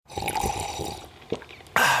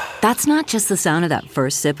That's not just the sound of that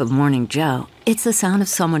first sip of Morning Joe. It's the sound of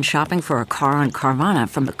someone shopping for a car on Carvana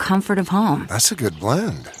from the comfort of home. That's a good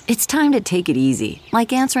blend. It's time to take it easy,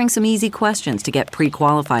 like answering some easy questions to get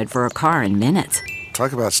pre-qualified for a car in minutes.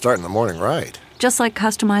 Talk about starting the morning right. Just like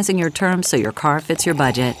customizing your terms so your car fits your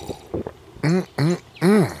budget.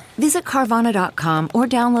 Visit Carvana.com or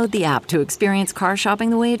download the app to experience car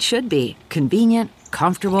shopping the way it should be. Convenient,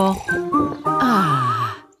 comfortable.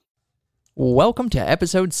 Welcome to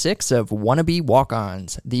episode 6 of Wannabe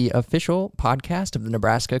Walk-Ons, the official podcast of the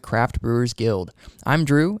Nebraska Craft Brewers Guild. I'm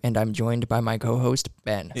Drew, and I'm joined by my co-host,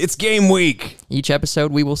 Ben. It's game week! Each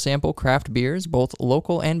episode, we will sample craft beers, both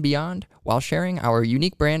local and beyond, while sharing our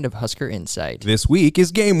unique brand of Husker insight. This week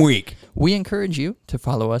is game week! We encourage you to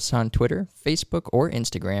follow us on Twitter, Facebook, or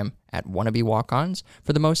Instagram at Wannabe Walk-Ons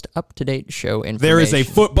for the most up-to-date show information. There is a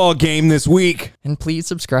football game this week! And please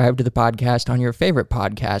subscribe to the podcast on your favorite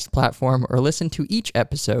podcast platform or listen to each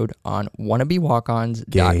episode on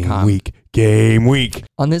wannabewalkons.com. Game week!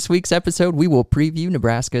 On this week's episode, we will preview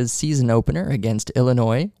Nebraska's season opener against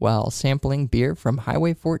Illinois while sampling beer from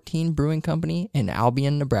Highway 14 Brewing Company in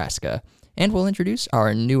Albion, Nebraska. And we'll introduce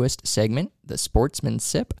our newest segment, the Sportsman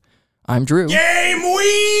Sip. I'm Drew. Game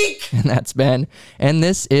week! And that's Ben. And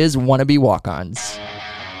this is Wannabe Walk-Ons.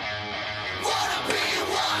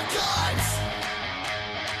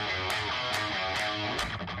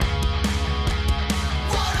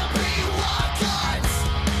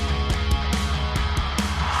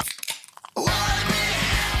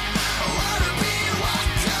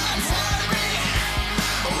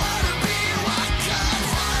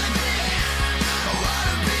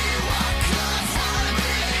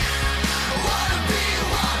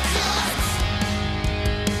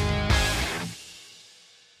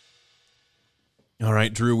 All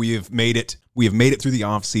right, Drew, we have made it. We have made it through the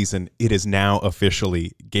off season. It is now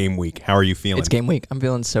officially game week. How are you feeling? It's game week. I'm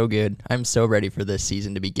feeling so good. I'm so ready for this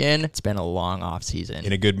season to begin. It's been a long off season.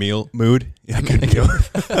 In a good mood? In a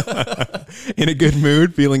good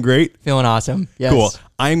mood? Feeling great? Feeling awesome. Yes. Cool.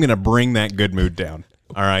 I'm going to bring that good mood down.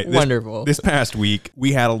 All right. Wonderful. This past week,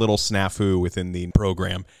 we had a little snafu within the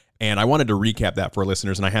program, and I wanted to recap that for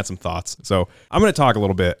listeners, and I had some thoughts. So I'm going to talk a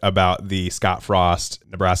little bit about the Scott Frost,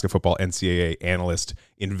 Nebraska football NCAA analyst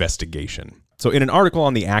investigation. So in an article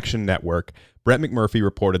on the Action Network, Brett McMurphy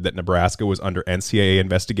reported that Nebraska was under NCAA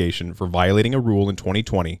investigation for violating a rule in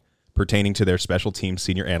 2020 pertaining to their special teams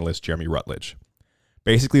senior analyst, Jeremy Rutledge.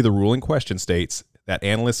 Basically, the rule in question states that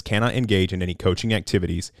analysts cannot engage in any coaching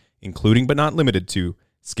activities, including but not limited to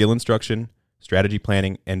skill instruction, strategy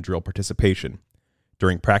planning, and drill participation.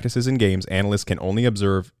 During practices and games, analysts can only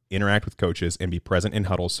observe, interact with coaches, and be present in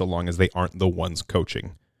huddles so long as they aren't the ones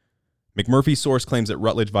coaching. McMurphy's source claims that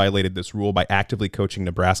Rutledge violated this rule by actively coaching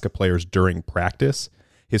Nebraska players during practice.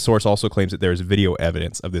 His source also claims that there is video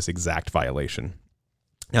evidence of this exact violation.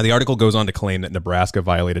 Now, the article goes on to claim that Nebraska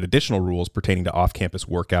violated additional rules pertaining to off-campus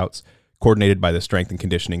workouts coordinated by the strength and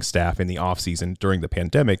conditioning staff in the off-season during the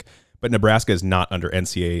pandemic, but Nebraska is not under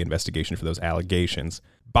NCAA investigation for those allegations.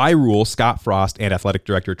 By rule, Scott Frost and Athletic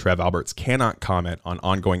Director Trev Alberts cannot comment on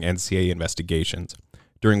ongoing NCAA investigations.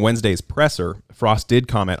 During Wednesday's presser, Frost did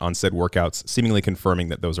comment on said workouts, seemingly confirming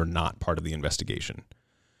that those are not part of the investigation.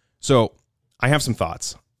 So, I have some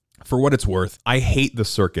thoughts. For what it's worth, I hate the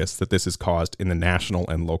circus that this has caused in the national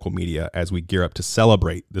and local media as we gear up to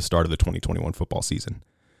celebrate the start of the 2021 football season.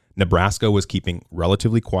 Nebraska was keeping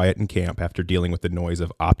relatively quiet in camp after dealing with the noise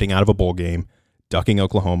of opting out of a bowl game, ducking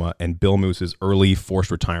Oklahoma, and Bill Moose's early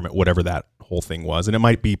forced retirement, whatever that whole thing was. And it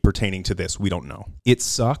might be pertaining to this. We don't know. It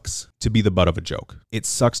sucks to be the butt of a joke. It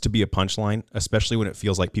sucks to be a punchline, especially when it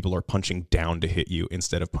feels like people are punching down to hit you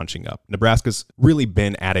instead of punching up. Nebraska's really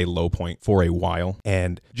been at a low point for a while.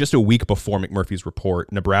 And just a week before McMurphy's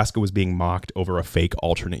report, Nebraska was being mocked over a fake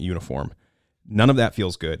alternate uniform. None of that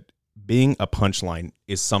feels good. Being a punchline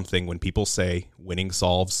is something when people say winning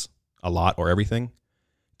solves a lot or everything.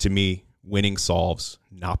 To me, winning solves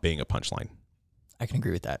not being a punchline. I can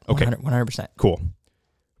agree with that. Okay. 100%. Cool.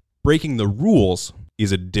 Breaking the rules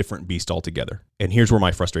is a different beast altogether. And here's where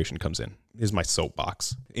my frustration comes in. Here's my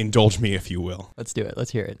soapbox. Indulge me, if you will. Let's do it.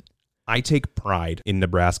 Let's hear it. I take pride in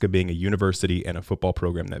Nebraska being a university and a football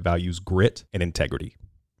program that values grit and integrity.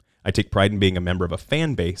 I take pride in being a member of a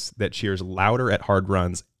fan base that cheers louder at hard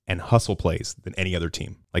runs and hustle plays than any other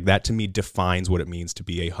team. Like, that to me defines what it means to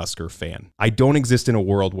be a Husker fan. I don't exist in a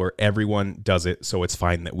world where everyone does it, so it's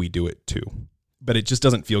fine that we do it too. But it just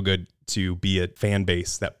doesn't feel good to be a fan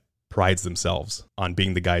base that prides themselves on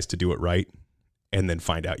being the guys to do it right and then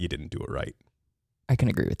find out you didn't do it right. I can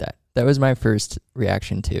agree with that. That was my first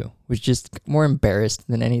reaction too. Was just more embarrassed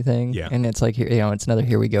than anything. Yeah. And it's like, it's another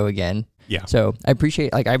here we go again. Yeah. So I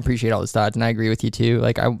appreciate all those thoughts, and I agree with you too.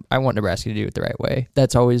 Like I want Nebraska to do it the right way.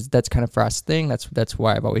 That's kind of Frost's thing. That's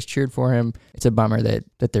why I've always cheered for him. It's a bummer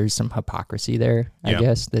that there's some hypocrisy there, I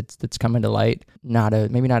guess, that's coming to light.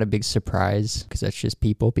 Maybe not a big surprise, because that's just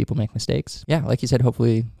people. People make mistakes. Yeah, like you said,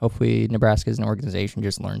 hopefully Nebraska as an organization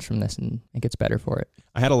just learns from this and gets better for it.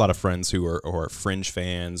 I had a lot of friends who are fringe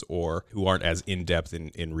fans or who aren't as in-depth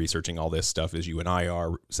in researching all this stuff as you and I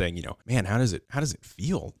are, saying, man, how does it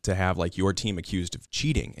feel to have like your team accused of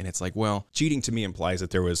cheating? And it's like, well, cheating to me implies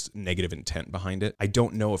that there was negative intent behind it. I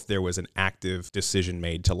don't know if there was an active decision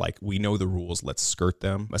made to like, we know the rules, let's skirt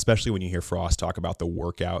them, especially when you hear Frost talk about the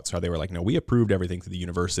workouts, how they were like, no, we approved everything through the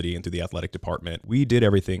university and through the athletic department. We did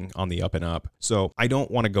everything on the up and up. So I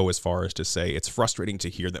don't want to go as far as to say it's frustrating to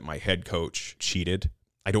hear that my head coach cheated.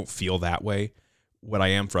 I don't feel that way. What I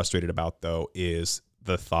am frustrated about, though, is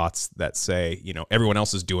the thoughts that say, everyone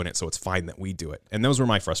else is doing it, so it's fine that we do it. And those were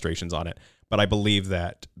my frustrations on it. But I believe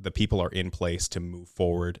that the people are in place to move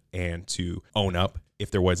forward and to own up if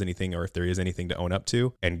there was anything, or if there is anything to own up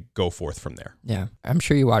to, and go forth from there. Yeah. I'm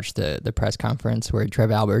sure you watched the press conference where Trev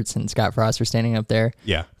Alberts and Scott Frost were standing up there.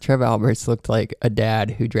 Yeah. Trev Alberts looked like a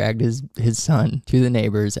dad who dragged his son to the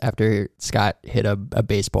neighbors after Scott hit a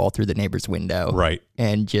baseball through the neighbor's window. Right.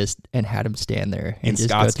 And had him stand there and just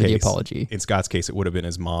go through the apology. In Scott's case, it would have been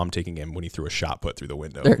his mom taking him when he threw a shot put through the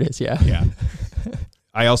window. There it is, yeah. Yeah.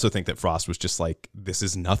 I also think that Frost was just like, this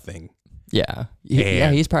is nothing. Yeah.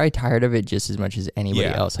 He's probably tired of it just as much as anybody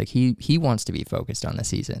else. Like he wants to be focused on the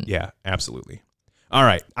season. Yeah, absolutely. All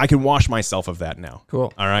right. I can wash myself of that now.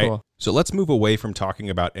 Cool. All right. Cool. So let's move away from talking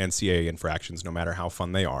about NCAA infractions, no matter how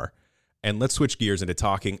fun they are. And let's switch gears into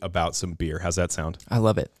talking about some beer. How's that sound? I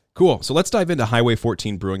love it. Cool. So let's dive into Highway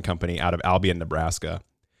 14 Brewing Company out of Albion, Nebraska.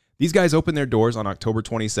 These guys opened their doors on October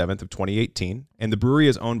 27th of 2018, and the brewery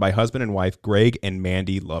is owned by husband and wife Greg and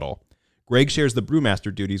Mandy Luddle. Greg shares the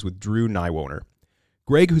brewmaster duties with Drew Nywoner.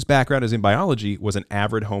 Greg, whose background is in biology, was an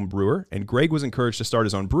avid home brewer, and Greg was encouraged to start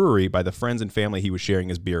his own brewery by the friends and family he was sharing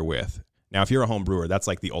his beer with. Now, if you're a home brewer, that's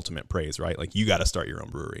like the ultimate praise, right? Like, you got to start your own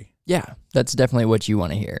brewery. Yeah, that's definitely what you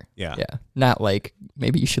want to hear. Yeah. Yeah. Not like,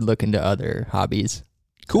 maybe you should look into other hobbies.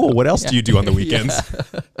 Cool. What else do you do on the weekends?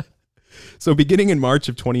 So beginning in March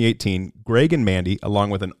of 2018, Greg and Mandy, along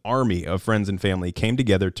with an army of friends and family, came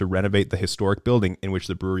together to renovate the historic building in which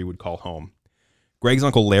the brewery would call home. Greg's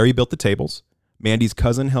uncle Larry built the tables. Mandy's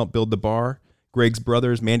cousin helped build the bar. Greg's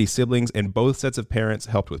brothers, Mandy's siblings, and both sets of parents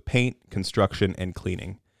helped with paint, construction, and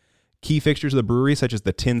cleaning. Key fixtures of the brewery, such as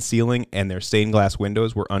the tin ceiling and their stained glass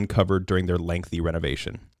windows, were uncovered during their lengthy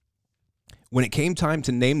renovation. When it came time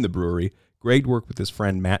to name the brewery, Greg worked with his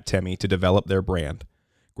friend Matt Temme to develop their brand.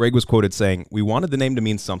 Greg was quoted saying, "We wanted the name to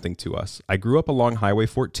mean something to us. I grew up along Highway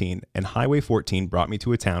 14, and Highway 14 brought me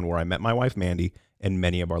to a town where I met my wife Mandy and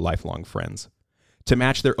many of our lifelong friends." To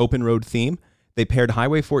match their open road theme, they paired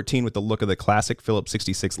Highway 14 with the look of the classic Phillips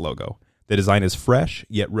 66 logo. The design is fresh,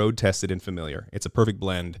 yet road-tested and familiar. It's a perfect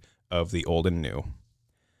blend of the old and new.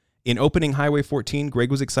 In opening Highway 14, Greg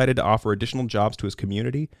was excited to offer additional jobs to his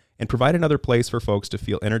community and provide another place for folks to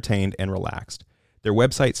feel entertained and relaxed. Their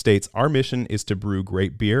website states, "Our mission is to brew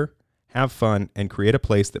great beer, have fun, and create a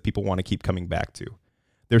place that people want to keep coming back to."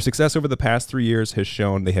 Their success over the past 3 years has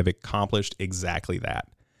shown they have accomplished exactly that.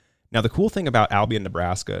 Now, the cool thing about Albion,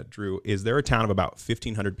 Nebraska, Drew, is they're a town of about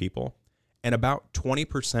 1,500 people, and about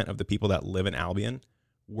 20% of the people that live in Albion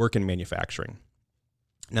work in manufacturing.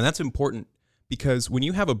 Now, that's important because when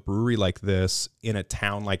you have a brewery like this in a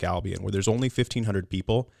town like Albion, where there's only 1,500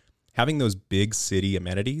 people, having those big city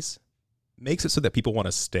amenities makes it so that people want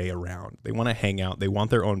to stay around. They want to hang out. They want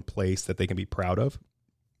their own place that they can be proud of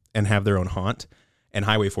and have their own haunt. And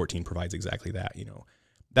Highway 14 provides exactly that,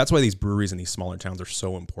 That's why these breweries in these smaller towns are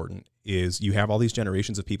so important, is you have all these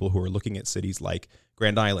generations of people who are looking at cities like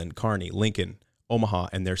Grand Island, Kearney, Lincoln, Omaha,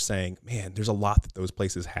 and they're saying, man, there's a lot that those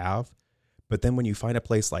places have. But then when you find a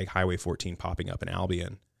place like Highway 14 popping up in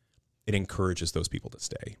Albion, it encourages those people to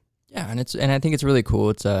stay. Yeah, and I think it's really cool.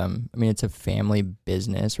 It's it's a family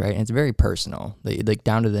business, right? And it's very personal, like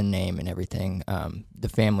down to the name and everything. The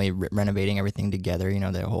family renovating everything together.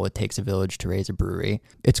 The whole "it takes a village to raise a brewery."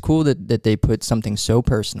 It's cool that they put something so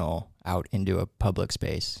personal out into a public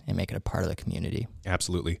space and make it a part of the community.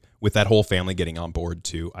 Absolutely. With that whole family getting on board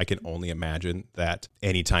too, I can only imagine that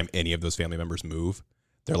anytime any of those family members move,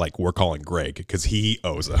 they're like, "We're calling Greg because he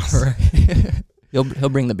owes us." Right. He'll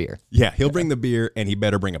bring the beer. Yeah, he'll bring the beer, and he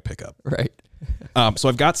better bring a pickup. Right. So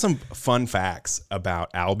I've got some fun facts about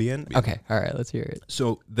Albion. Okay, all right, let's hear it.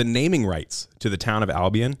 So the naming rights to the town of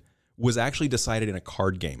Albion was actually decided in a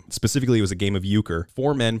card game. Specifically, it was a game of euchre.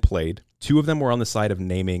 4 men played. 2 of them were on the side of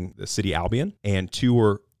naming the city Albion, and 2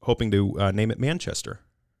 were hoping to name it Manchester.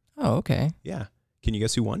 Oh, okay. Yeah. Can you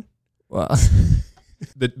guess who won? Well,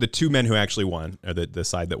 The two men who actually won, or the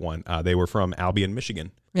side that won, they were from Albion,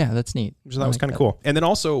 Michigan. yeah, that's neat. So that was kind of cool. And then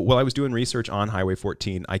also, while I was doing research on Highway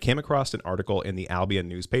 14, I came across an article in the Albion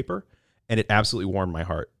newspaper, and it absolutely warmed my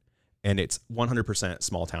heart. And it's 100%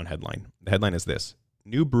 small town headline. The headline is this: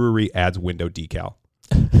 New brewery adds window decal.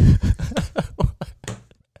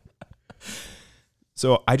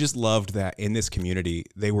 So I just loved that in this community,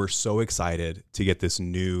 they were so excited to get this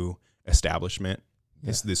new establishment,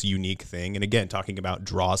 this unique thing. And again, talking about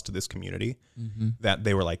draws to this community, that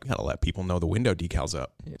they were like, gotta let people know the window decal's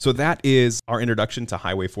up. Yeah. So that is our introduction to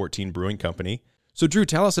Highway 14 Brewing Company. So Drew,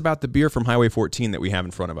 tell us about the beer from Highway 14 that we have in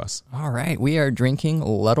front of us. All right, we are drinking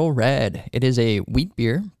Luddle Red. It is a wheat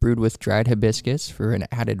beer brewed with dried hibiscus for an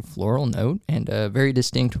added floral note and a very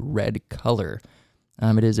distinct red color.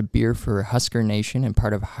 It is a beer for Husker Nation and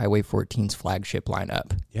part of Highway 14's flagship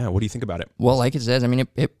lineup. Yeah, what do you think about it? Well, like it says, I mean,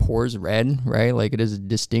 it pours red, right? Like, it is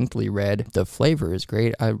distinctly red. The flavor is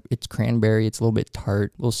great. It's cranberry. It's a little bit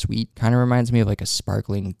tart, a little sweet. Kind of reminds me of like a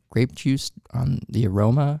sparkling grape juice on the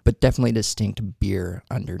aroma, but definitely distinct beer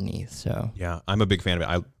underneath. So yeah, I'm a big fan of it.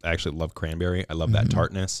 I actually love cranberry. I love that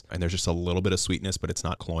tartness, and there's just a little bit of sweetness, but it's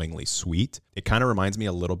not cloyingly sweet. It kind of reminds me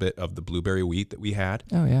a little bit of the blueberry wheat that we had.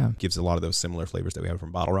 Oh yeah, gives a lot of those similar flavors that we have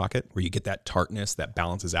from Bottle Rocket, where you get that tartness that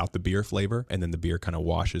balances out the beer flavor, and then the beer kind of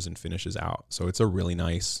washes and finishes out. So it's a really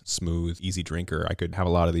nice, smooth, easy drinker. I could have a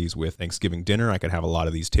lot of these with Thanksgiving dinner. I could have a lot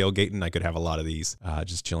of these tailgating. I could have a lot of these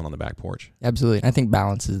just chilling on the back porch. Absolutely. I think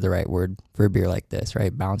balance is the right word for a beer like this,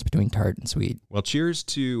 right? Balance between tart and sweet. Well, cheers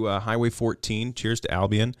to Highway 14. Cheers to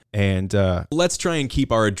Albion. And let's try and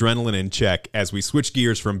keep our adrenaline in check as we switch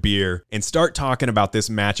gears from beer and start talking about this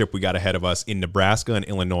matchup we got ahead of us in Nebraska and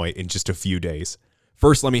Illinois in just a few days.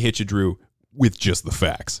 First, let me hit you, Drew, with just the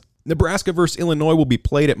facts. Nebraska versus Illinois will be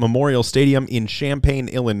played at Memorial Stadium in Champaign,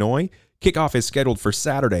 Illinois. Kickoff is scheduled for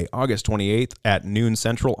Saturday, August 28th at noon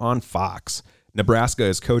Central on Fox. Nebraska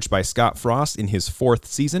is coached by Scott Frost in his 4th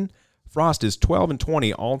season. Frost is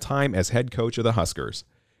 12-20 all-time as head coach of the Huskers.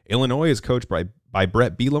 Illinois is coached by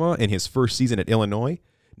Brett Bielema in his 1st season at Illinois.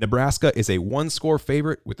 Nebraska is a 1-score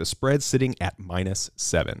favorite with the spread sitting at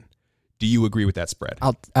 -7. Do you agree with that spread?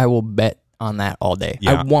 I will bet on that all day.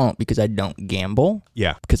 Yeah. I won't, because I don't gamble.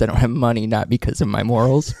 Yeah. Because I don't have money, not because of my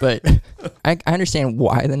morals. But I understand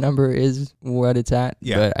why the number is what it's at.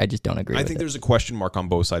 Yeah. But I just don't agree with it. I think there's a question mark on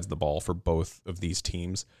both sides of the ball for both of these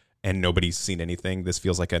teams, and nobody's seen anything. This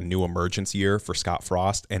feels like a new emergence year for Scott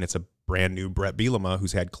Frost, and it's a brand new Brett Bielema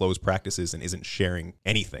who's had closed practices and isn't sharing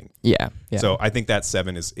anything. Yeah. So I think that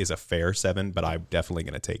 7 is a fair 7, but I'm definitely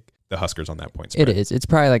going to take the Huskers on that point spread. It is. It's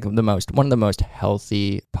probably like one of the most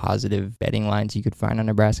healthy, positive betting lines you could find on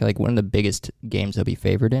Nebraska. Like one of the biggest games they'll be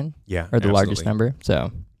favored in. Yeah, or the largest number.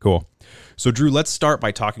 So cool. So Drew, let's start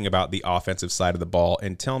by talking about the offensive side of the ball,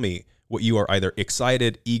 and tell me what you are either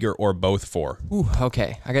excited, eager, or both for. Ooh,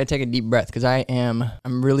 okay. I got to take a deep breath because I'm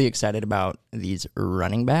really excited about these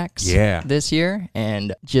running backs this year,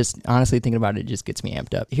 and just honestly thinking about it just gets me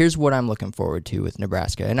amped up. Here's what I'm looking forward to with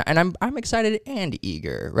Nebraska, and I'm excited and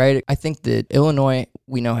eager, right? I think that Illinois,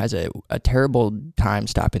 we know, has a terrible time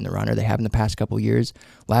stopping the run, or they have in the past couple years.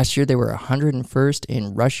 Last year, they were 101st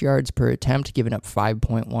in rush yards per attempt, giving up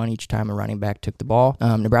 5.1 each time a running back took the ball.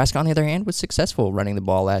 Nebraska, on the other hand, was successful running the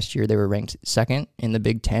ball last year. They were ranked 2nd in the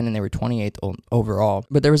Big Ten, and they were 28th overall.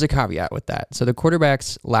 But there was a caveat with that. So the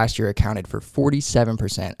quarterbacks last year accounted for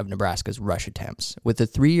 47% of Nebraska's rush attempts, with the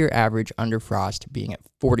 3-year average under Frost being at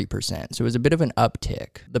 40%. So it was a bit of an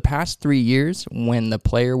uptick. The past 3 years, when the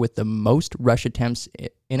player with the most rush attempts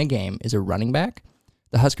in a game is a running back,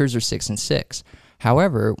 the Huskers are 6-6.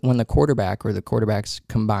 However, when the quarterback or the quarterbacks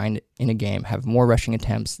combined in a game have more rushing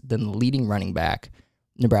attempts than the leading running back,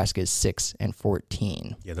 Nebraska is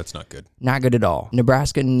 6-14. Yeah, that's not good. Not good at all.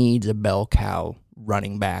 Nebraska needs a bell cow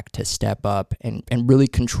running back to step up and really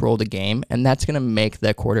control the game, and that's going to make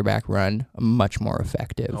the quarterback run much more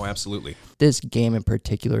effective. Oh, absolutely. This game in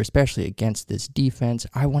particular, especially against this defense,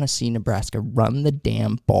 I want to see Nebraska run the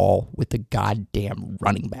damn ball with the goddamn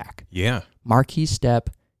running back. Yeah. Marquise Stepp,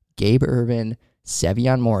 Gabe Ervin,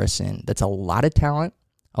 Sevion Morrison. That's a lot of talent,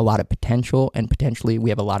 a lot of potential, and potentially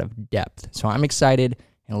we have a lot of depth. So I'm excited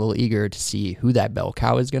and a little eager to see who that bell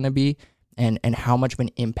cow is going to be and how much of an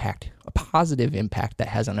impact, a positive impact, that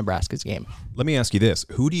has on Nebraska's game. Let me ask you this.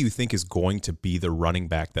 Who do you think is going to be the running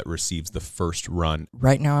back that receives the first run?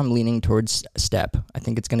 Right now I'm leaning towards Stepp. I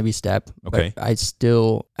think it's going to be Stepp. Okay. But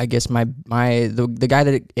I guess the guy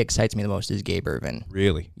that excites me the most is Gabe Ervin.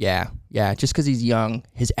 Really? Yeah, just because he's young,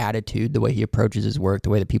 his attitude, the way he approaches his work, the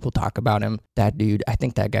way that people talk about him, that dude, I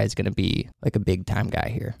think that guy's going to be like a big-time guy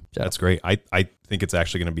here. So. That's great. I think it's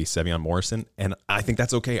actually going to be Sevion Morrison, and I think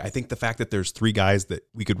that's okay. I think the fact that there's 3 guys that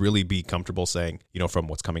we could really be comfortable saying, from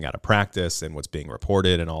what's coming out of practice and what's being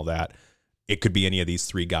reported and all that, it could be any of these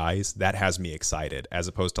 3 guys. That has me excited, as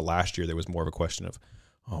opposed to last year, there was more of a question of,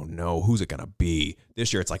 oh no, who's it going to be?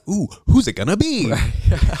 This year it's like, ooh, who's it going to be?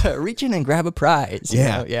 Reach in and grab a prize.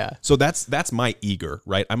 Yeah. So that's my eager,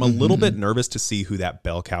 right? I'm a little bit nervous to see who that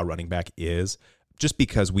bell cow running back is, just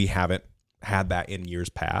because we haven't had that in years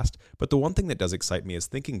past. But the one thing that does excite me is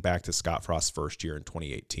thinking back to Scott Frost's first year in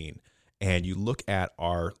 2018, and you look at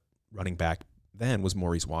our running back then was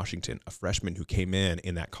Maurice Washington, a freshman who came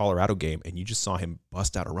in that Colorado game, and you just saw him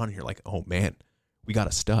bust out a run, and you're like, oh man, we got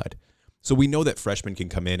a stud. So we know that freshmen can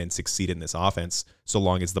come in and succeed in this offense so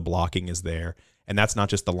long as the blocking is there. And that's not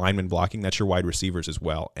just the lineman blocking, that's your wide receivers as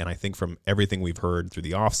well. And I think from everything we've heard through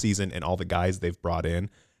the offseason and all the guys they've brought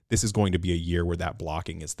in, this is going to be a year where that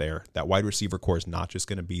blocking is there. That wide receiver core is not just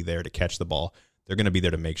going to be there to catch the ball. They're going to be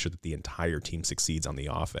there to make sure that the entire team succeeds on the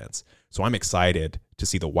offense. So I'm excited to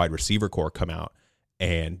see the wide receiver core come out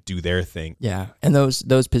and do their thing. Yeah, and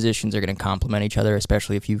those positions are going to complement each other,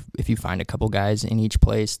 especially if you find a couple guys in each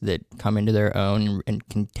place that come into their own and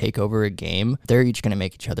can take over a game. They're each going to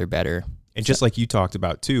make each other better. And just like you talked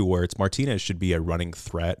about too, where it's Martinez should be a running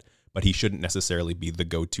threat, but he shouldn't necessarily be the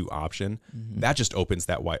go-to option. That just opens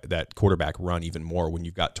that quarterback run even more when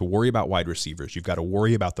you've got to worry about wide receivers. You've got to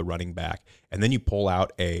worry about the running back. And then you pull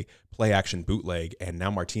out a play-action bootleg, and now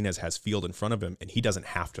Martinez has field in front of him, and he doesn't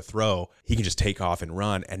have to throw. He can just take off and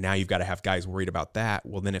run, and now you've got to have guys worried about that.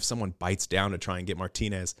 Well, then if someone bites down to try and get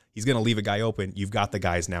Martinez, he's going to leave a guy open. You've got the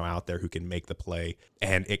guys now out there who can make the play,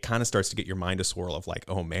 and it kind of starts to get your mind a swirl of like,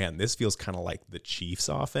 oh man, this feels kind of like the Chiefs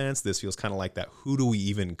offense. This feels kind of like that who do we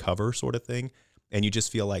even cover sort of thing. And you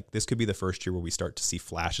just feel like this could be the first year where we start to see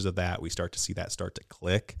flashes of that. We start to see that start to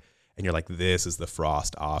click. And you're like, this is the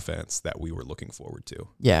Frost offense that we were looking forward to.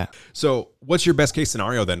 Yeah. So what's your best case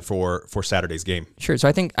scenario then for Saturday's game? Sure. So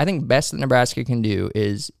I think best that Nebraska can do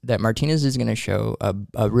is that Martinez is going to show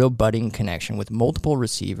a real budding connection with multiple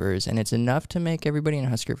receivers, and it's enough to make everybody in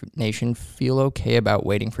Husker Nation feel okay about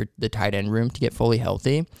waiting for the tight end room to get fully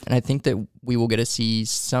healthy. And I think that we will get to see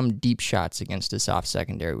some deep shots against a soft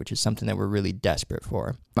secondary, which is something that we're really desperate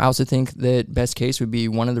for. I also think that best case would be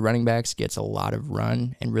one of the running backs gets a lot of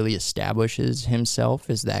run and really establishes himself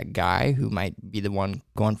as that guy who might be the one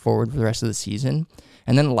going forward for the rest of the season.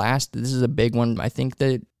 And then last, this is a big one. I think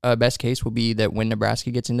that best case will be that when Nebraska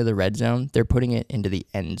gets into the red zone, they're putting it into the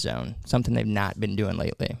end zone, something they've not been doing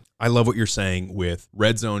lately. I love what you're saying with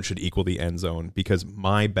red zone should equal the end zone, because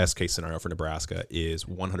my best case scenario for Nebraska is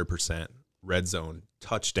 100% red zone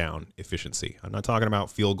touchdown efficiency. I'm not talking about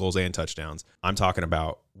field goals and touchdowns. I'm talking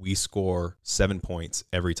about we score 7 points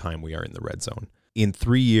every time we are in the red zone. In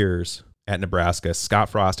 3 years at Nebraska, Scott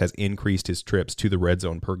Frost has increased his trips to the red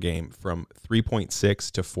zone per game from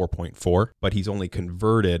 3.6 to 4.4, but he's only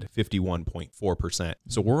converted 51.4%.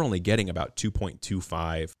 So we're only getting about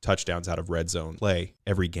 2.25 touchdowns out of red zone play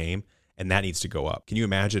every game. And that needs to go up. Can you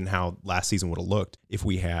imagine how last season would have looked if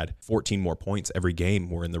we had 14 more points every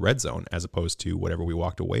game we're in the red zone as opposed to whatever we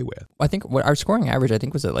walked away with? I think what our scoring average, I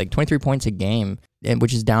think, was at like 23 points a game,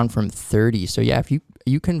 which is down from 30. So yeah, if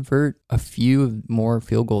you convert a few more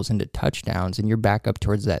field goals into touchdowns and you're back up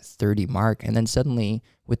towards that 30 mark, and then suddenly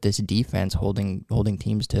with this defense holding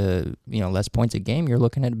teams to less points a game, you're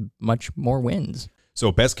looking at much more wins. So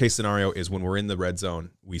best case scenario is when we're in the red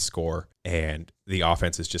zone, we score, and the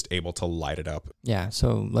offense is just able to light it up. Yeah,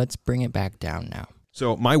 so let's bring it back down now.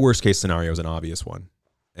 So my worst case scenario is an obvious one,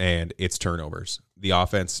 and it's turnovers. The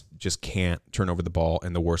offense just can't turn over the ball,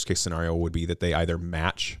 and the worst case scenario would be that they either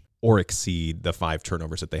match or exceed the 5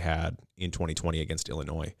 turnovers that they had in 2020 against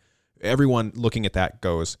Illinois. Everyone looking at that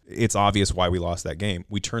goes, it's obvious why we lost that game.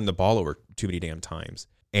 We turned the ball over too many damn times.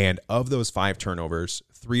 And of those 5 turnovers,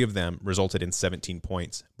 3 of them resulted in 17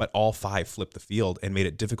 points, but all 5 flipped the field and made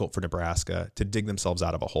it difficult for Nebraska to dig themselves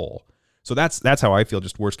out of a hole. So that's how I feel,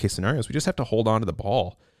 just worst case scenarios. We just have to hold on to the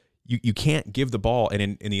ball. You can't give the ball.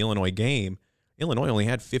 And in the Illinois game, Illinois only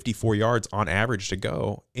had 54 yards on average to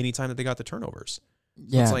go anytime that they got the turnovers.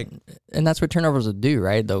 So yeah, and that's what turnovers will do,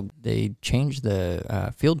 right? They change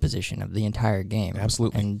the field position of the entire game.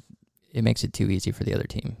 Absolutely. And it makes it too easy for the other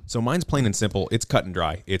team. So mine's plain and simple. It's cut and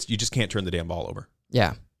dry. You just can't turn the damn ball over.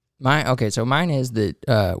 Yeah. So mine is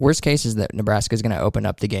that worst case is that Nebraska is going to open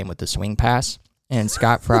up the game with the swing pass, and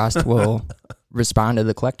Scott Frost will respond to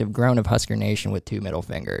the collective groan of Husker Nation with 2 middle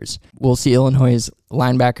fingers. We'll see Illinois'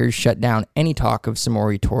 linebackers shut down any talk of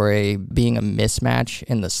Samori Toure being a mismatch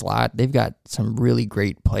in the slot. They've got some really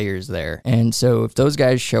great players there. And so if those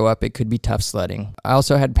guys show up, it could be tough sledding. I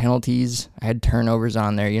also had penalties. I had turnovers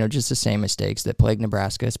on there, just the same mistakes that plague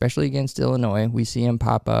Nebraska, especially against Illinois. We see them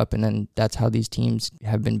pop up, and then that's how these teams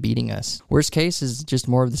have been beating us. Worst case is just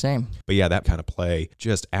more of the same. But yeah, that kind of play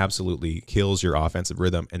just absolutely kills your offensive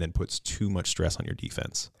rhythm and then puts too much stress on your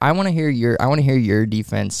defense. I want to hear your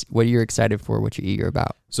defense. What you're excited for, what you're eager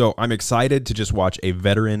about. So I'm excited to just watch a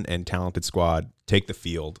veteran and talented squad take the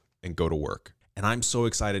field and go to work. And I'm so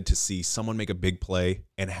excited to see someone make a big play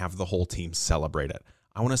and have the whole team celebrate it.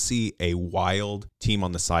 I want to see a wild team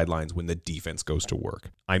on the sidelines when the defense goes to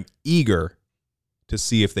work. I'm eager to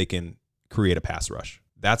see if they can create a pass rush.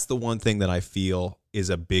 That's the one thing that I feel is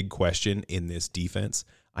a big question in this defense.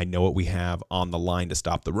 I know what we have on the line to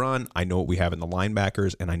stop the run. I know what we have in the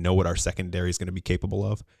linebackers, and I know what our secondary is going to be capable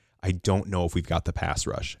of. I don't know if we've got the pass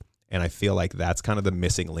rush. And I feel like that's kind of the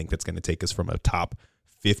missing link that's going to take us from a top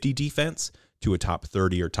 50 defense to a top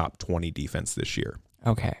 30 or top 20 defense this year.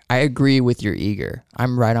 Okay. I agree with your eager.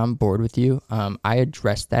 I'm right on board with you. I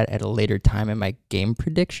addressed that at a later time in my game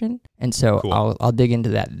prediction. And so cool. I'll dig into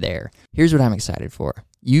that there. Here's what I'm excited for.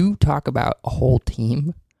 You talk about a whole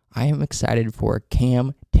team. I am excited for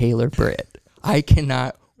Cam Taylor-Britt. I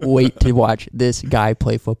cannot wait to watch this guy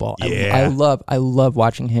play football. Yeah. I love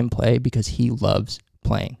watching him play because he loves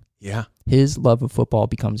playing. Yeah. His love of football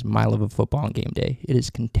becomes my love of football on game day. It is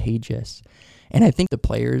contagious. And I think the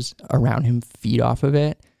players around him feed off of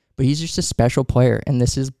it, but he's just a special player. And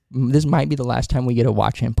this might be the last time we get to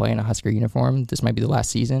watch him play in a Husker uniform. This might be the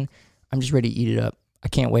last season. I'm just ready to eat it up. I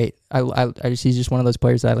can't wait. He's just one of those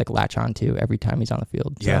players that I latch on to every time he's on the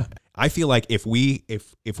field. So. Yeah. I feel like if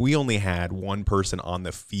we only had one person on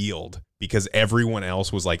the field because everyone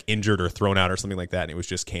else was injured or thrown out or something like that, and it was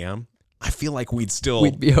just Cam, I feel like we'd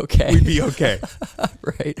be okay. We'd be okay.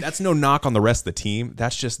 Right. That's no knock on the rest of the team.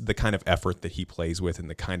 That's just the kind of effort that he plays with and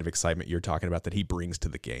the kind of excitement you're talking about that he brings to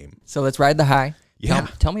the game. So let's ride the high. Yeah.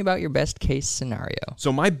 Tell me about your best case scenario.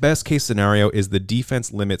 So my best case scenario is the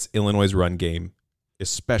defense limits Illinois' run game,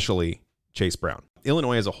 especially Chase Brown.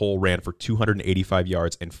 Illinois as a whole ran for 285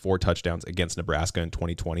 yards and 4 touchdowns against Nebraska in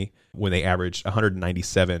 2020 when they averaged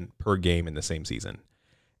 197 per game in the same season.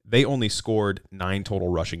 They only scored 9 total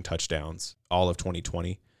rushing touchdowns all of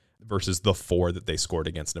 2020 versus the 4 that they scored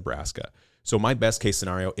against Nebraska. So my best case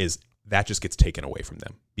scenario is that just gets taken away from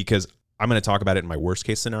them because I'm going to talk about it in my worst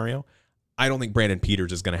case scenario. I don't think Brandon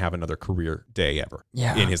Peters is going to have another career day ever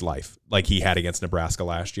in his life like he had against Nebraska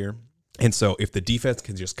last year. And so if the defense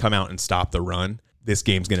can just come out and stop the run, this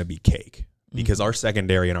game's going to be cake because our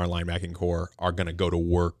secondary and our linebacking core are going to go to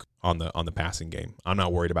work on the passing game. I'm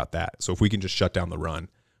not worried about that. So if we can just shut down the run,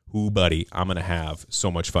 buddy, I'm going to have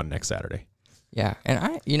so much fun next Saturday. Yeah,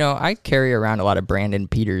 and I carry around a lot of Brandon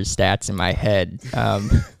Peters stats in my head.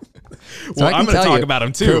 Well, I'm going to talk about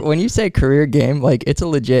him too. When you say career game, it's a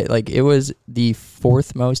legit, it was the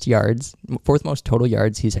fourth most total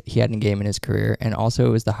yards he had in a game in his career, and also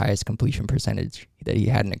it was the highest completion percentage that he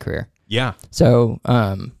had in a career. Yeah. So,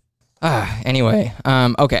 anyway,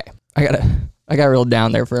 okay, I got reeled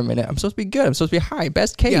down there for a minute. I'm supposed to be good. I'm supposed to be high.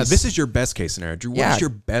 Best case. Yeah, this is your best case scenario. Drew, what is your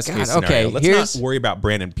best case scenario? Okay, Let's not worry about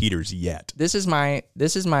Brandon Peters yet. This is my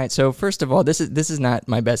so first of all, this is not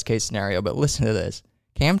my best case scenario, but listen to this.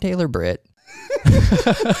 Cam Taylor-Britt.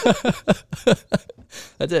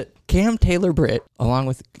 That's it. Cam Taylor-Britt, along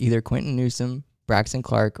with either Quentin Newsom, Braxton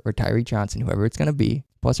Clark, or Tyree Johnson, whoever it's going to be,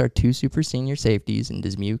 plus our 2 super senior safeties in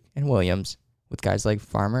Dismuke and Williams, with guys like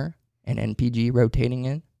Farmer and NPG rotating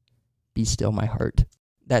in. Be still my heart.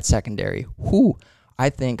 That secondary. I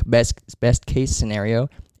think best case scenario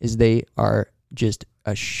is they are just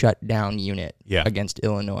a shutdown unit against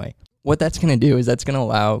Illinois. What that's going to do is that's going to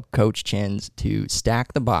allow Coach Chins to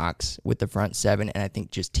stack the box with the front 7 and I think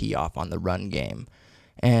just tee off on the run game.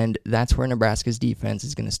 And that's where Nebraska's defense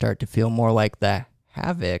is going to start to feel more like the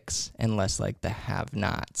Havocs and less like the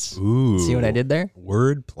have-nots. Ooh. See what I did there?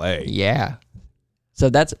 Word play. Yeah. So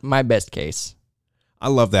that's my best case. I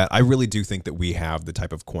love that. I really do think that we have the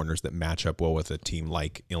type of corners that match up well with a team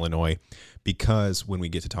like Illinois because when we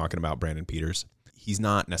get to talking about Brandon Peters, he's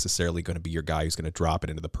not necessarily going to be your guy who's going to drop it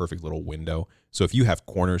into the perfect little window. So if you have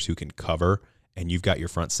corners who can cover and you've got your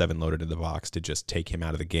front 7 loaded in the box to just take him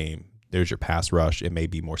out of the game, there's your pass rush. It may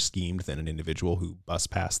be more schemed than an individual who busts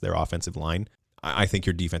past their offensive line. I think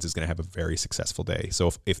your defense is going to have a very successful day.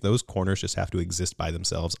 So if those corners just have to exist by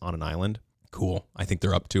themselves on an island, cool. I think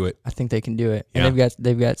they're up to it. I think they can do it. Yeah. And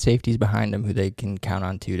they've got safeties behind them who they can count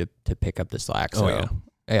on to pick up the slack. So,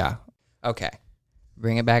 yeah. Okay.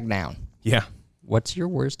 Bring it back down. Yeah. What's your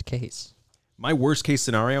worst case? My worst case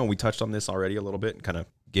scenario, and we touched on this already a little bit and kind of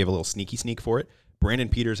gave a little sneak for it. Brandon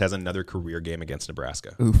Peters has another career game against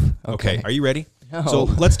Nebraska. Oof. Okay. Are you ready? No. So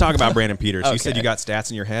let's talk about Brandon Peters. Okay. You said you got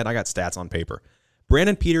stats in your head. I got stats on paper.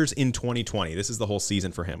 Brandon Peters in 2020, this is the whole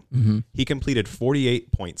season for him. Mm-hmm. He completed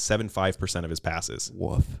 48.75% of his passes.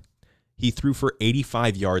 Woof. He threw for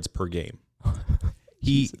 85 yards per game.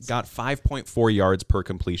 He got 5.4 yards per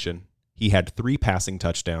completion. He had 3 passing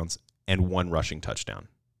touchdowns and 1 rushing touchdown.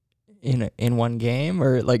 In one game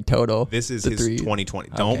or like total? This is the his 3? 2020.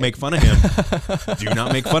 Okay. Don't make fun of him. Do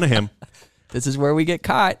not make fun of him. This is where we get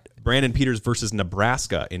caught. Brandon Peters versus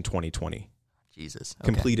Nebraska in 2020. Jesus.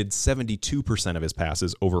 Okay. Completed 72% of his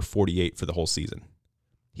passes over 48 for the whole season.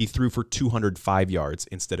 He threw for 205 yards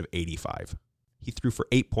instead of 85. He threw for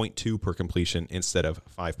 8.2 per completion instead of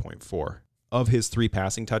 5.4. Of his 3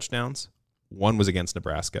 passing touchdowns, 1 was against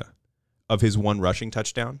Nebraska. Of his 1 rushing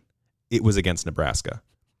touchdown, it was against Nebraska.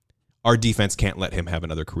 Our defense can't let him have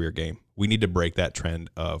another career game. We need to break that trend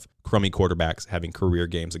of crummy quarterbacks having career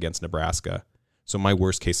games against Nebraska. So my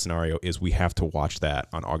worst case scenario is we have to watch that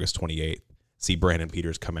on August 28th, see Brandon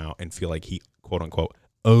Peters come out and feel like he, quote unquote,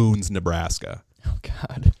 owns Nebraska. Oh,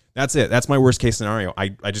 God. That's it. That's my worst case scenario. I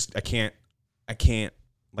can't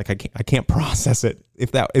process it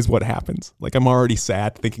if that is what happens. Like, I'm already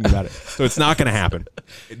sad thinking about it. So it's not going to happen.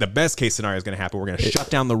 The best case scenario is going to happen. We're going to shut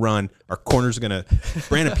down the run. Our corners are going to,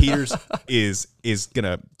 Brandon Peters is going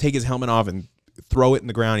to take his helmet off and throw it in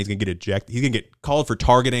the ground. He's going to get ejected. He's going to get called for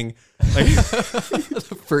targeting. Like,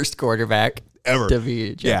 The first quarterback ever to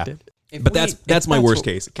be ejected. Yeah. But that's my worst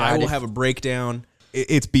case. I will if- have a breakdown.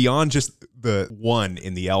 It's beyond just the 1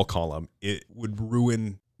 in the L column. It would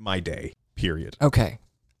ruin my day, period. Okay.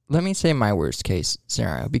 Let me say my worst case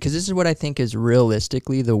scenario, because this is what I think is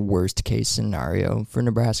realistically the worst case scenario for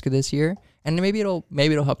Nebraska this year. And maybe it'll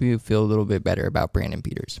help you feel a little bit better about Brandon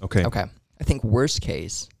Peters. Okay. I think worst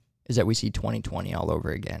case is that we see 2020 all over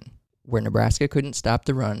again, where Nebraska couldn't stop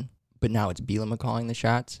the run, but now it's Bielema calling the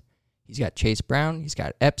shots. He's got Chase Brown. He's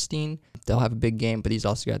got Epstein. They'll have a big game, but he's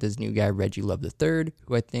also got this new guy, Reggie Love III,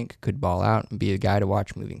 who I think could ball out and be a guy to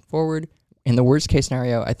watch moving forward. In the worst case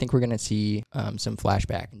scenario, I think we're going to see some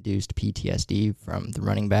flashback-induced PTSD from the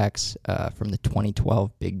running backs from the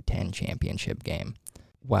 2012 Big Ten championship game,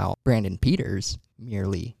 while Brandon Peters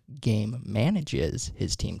merely game manages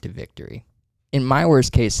his team to victory. In my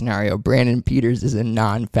worst case scenario, Brandon Peters is a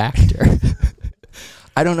non-factor.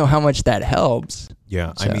 I don't know how much that helps.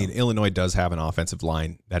 Yeah, So- I mean, Illinois does have an offensive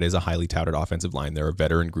line that is a highly touted offensive line. They're a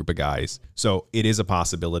veteran group of guys. So it is a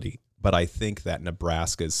possibility. But I think that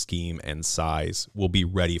Nebraska's scheme and size will be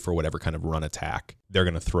ready for whatever kind of run attack they're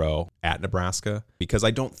going to throw at Nebraska, because I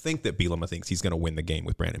don't think that Bielema thinks he's going to win the game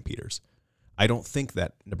with Brandon Peters. I don't think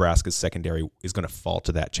that Nebraska's secondary is going to fall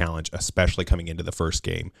to that challenge, especially coming into the first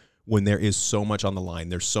game when there is so much on the line.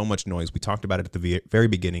 There's so much noise. We talked about it at the very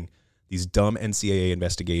beginning. These dumb NCAA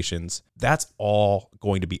investigations, that's all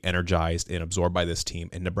going to be energized and absorbed by this team.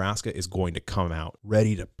 And Nebraska is going to come out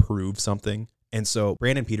ready to prove something. And so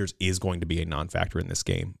Brandon Peters is going to be a non-factor in this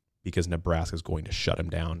game because Nebraska is going to shut him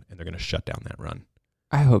down, and they're going to shut down that run.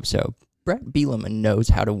 I hope so. Brett Bielema knows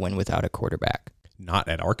how to win without a quarterback. Not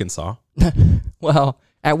at Arkansas. Well,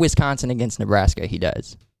 at Wisconsin against Nebraska, he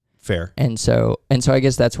does. Fair. And so I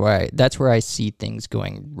guess that's where I see things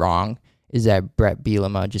going wrong, is that Brett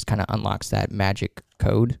Bielema just kind of unlocks that magic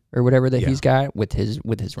code or whatever that he's got with his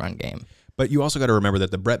run game. But you also got to remember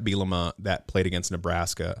that the Brett Bielema that played against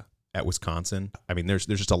Nebraska at Wisconsin, I mean, there's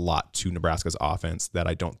just a lot to Nebraska's offense that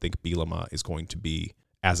I don't think Bielema is going to be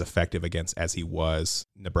as effective against as he was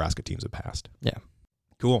Nebraska teams of past. Yeah.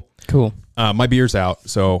 Cool. Cool. My beer's out,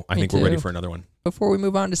 so I Me think we're ready too. for another one. Before we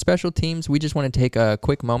move on to special teams, we just want to take a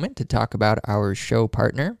quick moment to talk about our show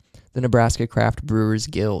partner, the Nebraska Craft Brewers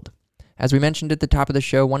Guild. As we mentioned at the top of the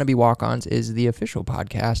show, Wannabe Walk-Ons is the official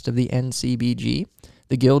podcast of the NCBG.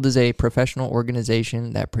 The Guild is a professional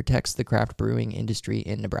organization that protects the craft brewing industry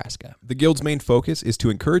in Nebraska. The Guild's main focus is to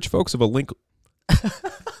encourage folks of a link.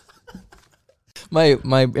 In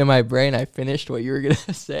my brain, I finished what you were gonna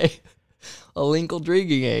say. A Linkle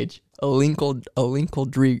drinking age. A Linkle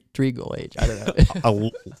Dreagle age. I don't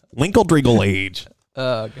know. A Linkledreagle age.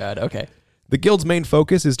 Oh God. Okay. The Guild's main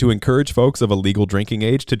focus is to encourage folks of a legal drinking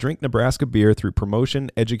age to drink Nebraska beer through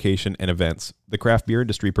promotion, education, and events. The craft beer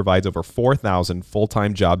industry provides over 4,000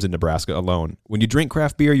 full-time jobs in Nebraska alone. When you drink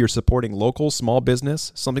craft beer, you're supporting local small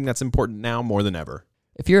business, something that's important now more than ever.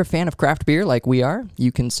 If you're a fan of craft beer like we are,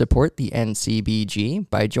 you can support the NCBG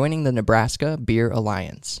by joining the Nebraska Beer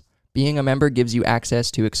Alliance. Being a member gives you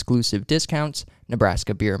access to exclusive discounts,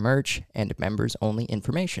 Nebraska beer merch, and members-only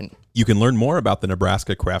information. You can learn more about the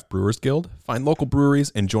Nebraska Craft Brewers Guild, find local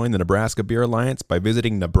breweries, and join the Nebraska Beer Alliance by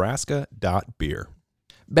visiting nebraska.beer.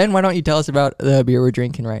 Ben, why don't you tell us about the beer we're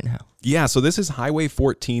drinking right now? Yeah, so this is Highway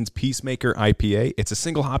 14's Peacemaker IPA. It's a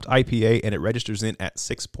single-hopped IPA, and it registers in at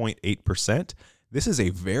 6.8%. This is a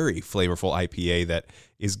very flavorful IPA that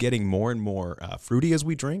is getting more and more fruity as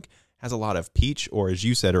we drink. Has a lot of peach, or as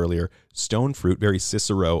you said earlier, stone fruit, very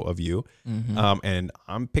Cicero of you. And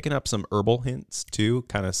I'm picking up some herbal hints too,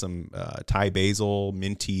 kind of some Thai basil,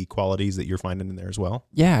 minty qualities that you're finding in there as well.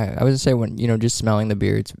 Yeah, I was gonna say when just smelling the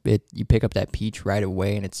beer, you pick up that peach right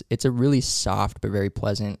away, and it's a really soft but very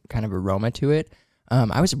pleasant kind of aroma to it.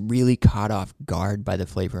 I was really caught off guard by the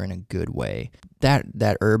flavor in a good way.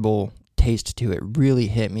 That herbal taste to it really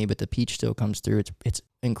hit me, but the peach still comes through. It's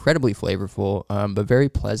incredibly flavorful, but very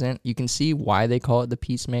pleasant. You can see why they call it the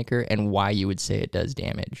Peacemaker and why you would say it does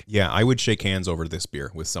damage. Yeah, I would shake hands over this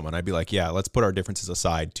beer with someone. I'd be like, yeah, let's put our differences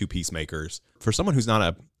aside, 2 Peacemakers. For someone who's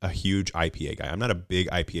not a huge IPA guy, I'm not a big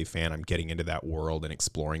IPA fan. I'm getting into that world and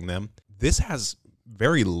exploring them. This has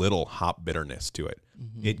very little hop bitterness to it.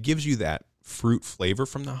 It gives you that fruit flavor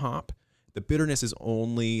from the hop. The bitterness is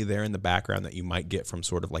only there in the background that you might get from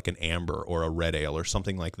sort of like an amber or a red ale or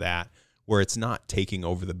something like that, where it's not taking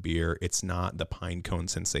over the beer. It's not the pine cone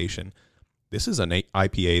sensation. This is an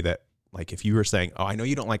IPA that, like, if you were saying, oh, I know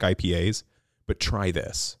you don't like IPAs, but try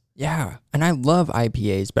this. Yeah, and I love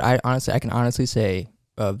IPAs, but I can honestly say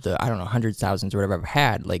of the, hundreds, thousands, or whatever I've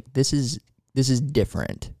had, like, this is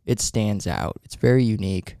different. It stands out. It's very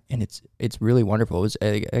unique, and it's really wonderful. It was,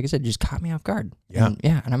 like I said, just caught me off guard. Yeah,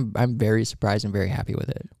 and I'm very surprised and very happy with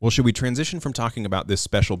it. Well, should we transition from talking about this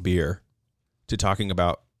special beer to talking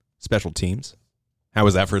about special teams? How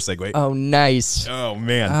was that for a segue? Oh, nice. Oh,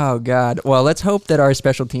 man. Oh, God. Well, let's hope that our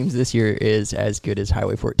special teams this year is as good as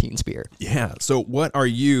Highway 14's beer. Yeah. So what are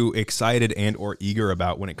you excited and or eager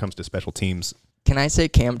about when it comes to special teams? Can I say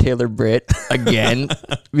Cam Taylor-Britt again?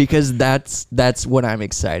 Because that's what I'm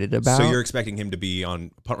excited about. So you're expecting him to be on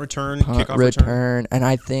punt return, kickoff return? return, and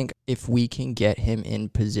I think if we can get him in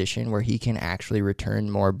position where he can actually return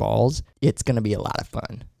more balls, it's going to be a lot of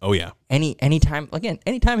fun. Oh yeah. Anytime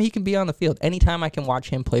he can be on the field, anytime I can watch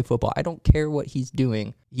him play football, I don't care what he's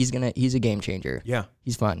doing. He's a game changer. Yeah.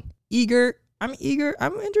 He's fun. I'm eager.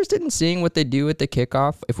 I'm interested in seeing what they do at the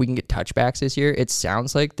kickoff. If we can get touchbacks this year, it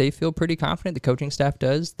sounds like they feel pretty confident. The coaching staff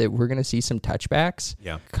does that we're going to see some touchbacks.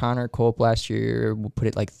 Yeah. Connor Culp last year will put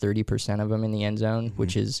it like 30% of them in the end zone,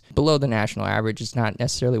 which is below the national average. It's not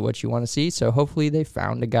necessarily what you want to see. So hopefully they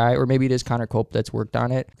found a guy, or maybe it is Connor Culp that's worked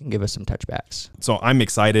on it, and give us some touchbacks. So I'm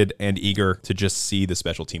excited and eager to just see the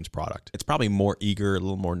special teams product. It's probably more eager, a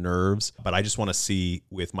little more nerves, but I just want to see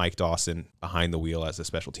with Mike Dawson behind the wheel as the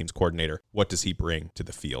special teams coordinator, what does he bring to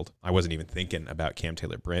the field? I wasn't even thinking about Cam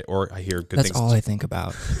Taylor-Britt, or I hear good things. That's all I think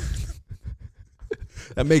about.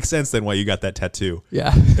 That makes sense then why you got that tattoo.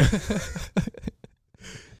 Yeah.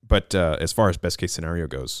 But as far as best case scenario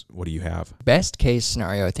goes, what do you have? Best case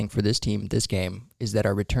scenario, I think, for this team, this game, is that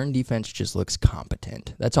our return defense just looks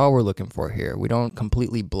competent. That's all we're looking for here. We don't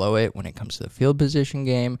completely blow it when it comes to the field position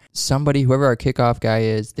game. Whoever our kickoff guy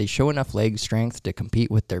is, they show enough leg strength to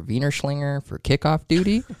compete with their Wiener Schlinger for kickoff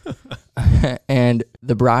duty. And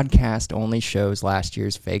the broadcast only shows last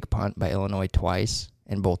year's fake punt by Illinois twice,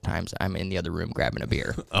 and both times I'm in the other room grabbing a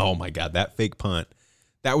beer. Oh, my God, that fake punt.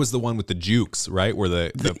 That was the one with the jukes, right? Where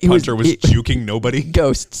the punter was juking nobody?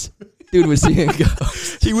 Ghosts. Dude was seeing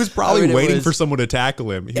ghosts. He was probably waiting for someone to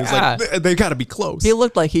tackle him. He was like, they got to be close. He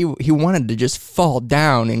looked like he wanted to just fall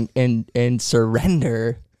down and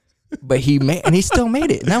surrender, but he still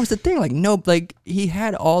made it. And that was the thing. He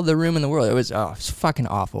had all the room in the world. It was fucking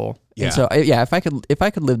awful. Yeah. And so if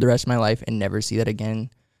I could live the rest of my life and never see that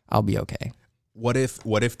again, I'll be okay. What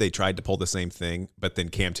if they tried to pull the same thing, but then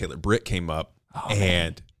Cam Taylor-Britt came up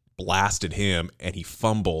and blasted him, and he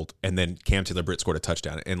fumbled, and then Cam Taylor-Britt scored a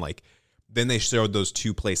touchdown, and then they showed those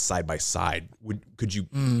two plays side by side. Could you?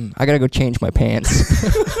 I gotta go change my pants.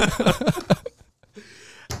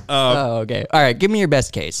 Okay. All right. Give me your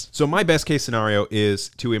best case. So my best case scenario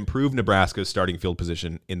is to improve Nebraska's starting field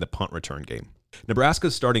position in the punt return game.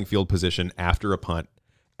 Nebraska's starting field position after a punt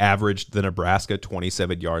averaged the Nebraska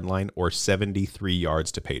 27-yard line, or 73 yards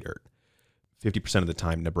to pay dirt. 50% of the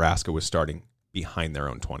time, Nebraska was starting behind their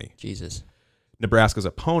own 20. Jesus. Nebraska's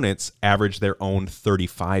opponents averaged their own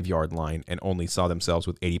 35-yard line and only saw themselves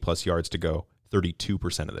with 80-plus yards to go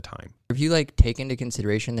 32% of the time. If you take into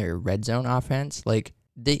consideration their red zone offense,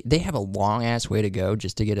 they have a long ass way to go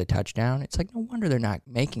just to get a touchdown. It's like, no wonder they're not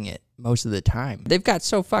making it most of the time. They've got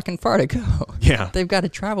so fucking far to go. Yeah. They've got to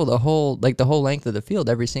travel the whole length of the field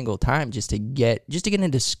every single time just to get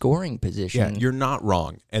into scoring position. Yeah, you're not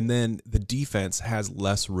wrong. And then the defense has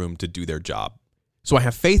less room to do their job. So I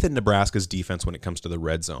have faith in Nebraska's defense when it comes to the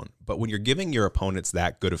red zone. But when you're giving your opponents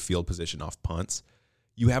that good of field position off punts,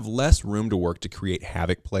 you have less room to work to create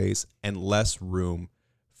havoc plays and less room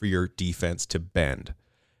for your defense to bend.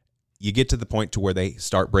 You get to the point to where they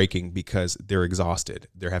start breaking because they're exhausted.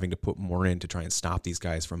 They're having to put more in to try and stop these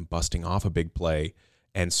guys from busting off a big play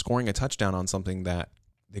and scoring a touchdown on something that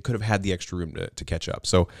they could have had the extra room to catch up.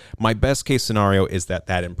 So my best case scenario is that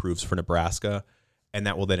improves for Nebraska, and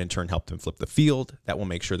that will then in turn help them flip the field. That will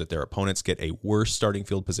make sure that their opponents get a worse starting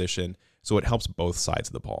field position. So it helps both sides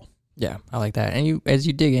of the ball. Yeah, I like that. And as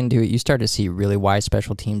you dig into it, you start to see really why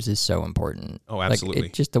special teams is so important. Oh, absolutely.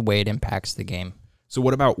 Just the way it impacts the game. So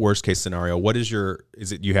what about worst case scenario? What is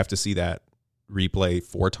you have to see that replay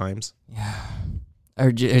 4 times? Yeah.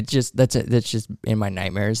 Or that's just in my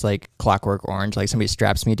nightmares, like Clockwork Orange, like somebody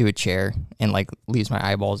straps me to a chair and like leaves my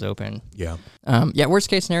eyeballs open. Yeah. Worst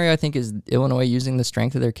case scenario, I think, is Illinois using the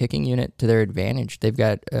strength of their kicking unit to their advantage. They've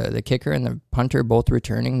got the kicker and the punter both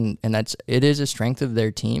returning, and it is a strength of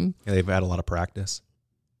their team. Yeah, they've had a lot of practice.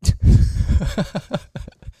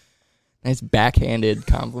 Nice backhanded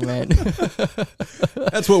compliment.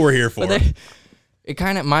 That's what we're here for. It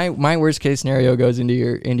kind of my worst case scenario goes into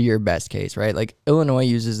your best case, right? Like Illinois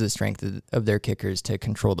uses the strength of their kickers to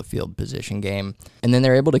control the field position game, and then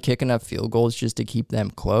they're able to kick enough field goals just to keep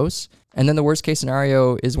them close. And then the worst case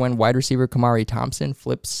scenario is when wide receiver Kamari Thompson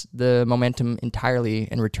flips the momentum entirely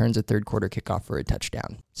and returns a third quarter kickoff for a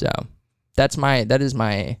touchdown. So that is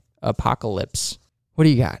my apocalypse. What do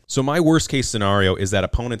you got? So my worst case scenario is that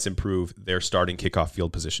opponents improve their starting kickoff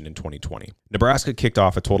field position in 2020. Nebraska kicked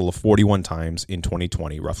off a total of 41 times in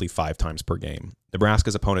 2020, roughly 5 times per game.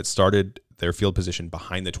 Nebraska's opponents started their field position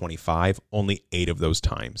behind the 25, only 8 of those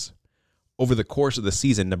times. Over the course of the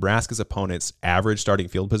season, Nebraska's opponents' average starting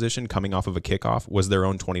field position coming off of a kickoff was their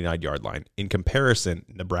own 29-yard line. In comparison,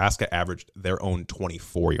 Nebraska averaged their own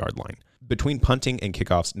 24-yard line. Between punting and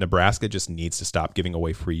kickoffs, Nebraska just needs to stop giving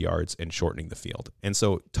away free yards and shortening the field. And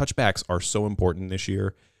so touchbacks are so important this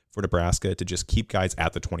year for Nebraska to just keep guys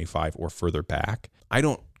at the 25 or further back. I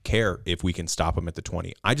don't care if we can stop them at the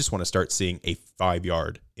 20. I just want to start seeing a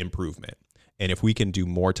 5-yard improvement. And if we can do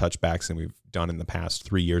more touchbacks than we've done in the past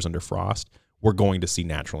 3 years under Frost, we're going to see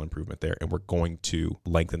natural improvement there, and we're going to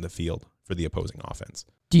lengthen the field for the opposing offense.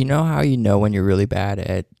 Do you know how you know when you're really bad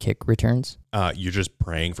at kick returns? You're just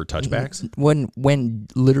praying for touchbacks? When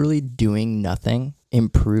literally doing nothing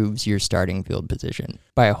improves your starting field position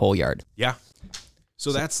by a whole yard. Yeah.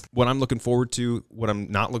 So that's what I'm looking forward to, what I'm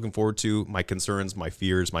not looking forward to, my concerns, my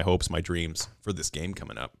fears, my hopes, my dreams for this game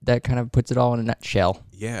coming up. That kind of puts it all in a nutshell.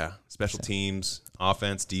 Yeah. Special teams,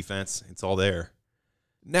 offense, defense, it's all there.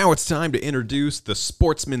 Now it's time to introduce the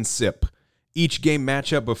Sportsman Sip. Each game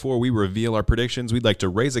matchup before we reveal our predictions, we'd like to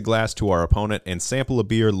raise a glass to our opponent and sample a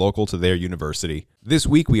beer local to their university. This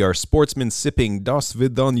week we are Sportsman sipping Das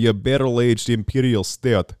Vidanya Barrel-Aged Imperial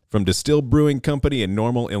Stout from Distill Brewing Company in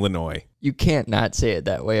Normal, Illinois. You can't not say it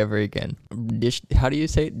that way ever again. How do you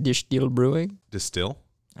say it? Distill Brewing? Distill?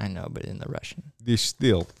 I know, but in the Russian.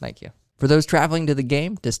 Distill. Thank you. For those traveling to the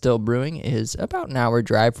game, Distill Brewing is about an hour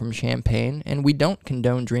drive from Champaign, and we don't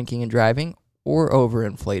condone drinking and driving or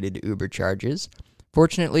overinflated Uber charges.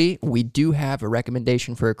 Fortunately, we do have a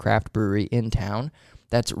recommendation for a craft brewery in town.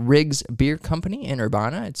 That's Riggs Beer Company in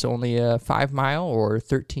Urbana. It's only a 5-mile or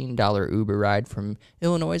 $13 Uber ride from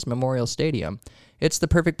Illinois' Memorial Stadium. It's the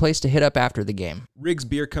perfect place to hit up after the game. Riggs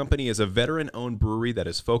Beer Company is a veteran-owned brewery that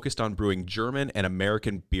is focused on brewing German and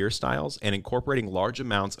American beer styles and incorporating large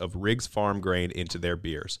amounts of Riggs farm grain into their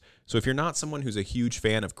beers. So if you're not someone who's a huge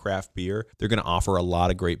fan of craft beer, they're going to offer a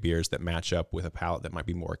lot of great beers that match up with a palate that might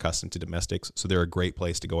be more accustomed to domestics, so they're a great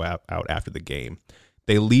place to go out after the game.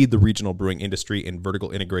 They lead the regional brewing industry in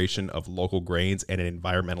vertical integration of local grains and in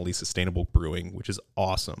environmentally sustainable brewing, which is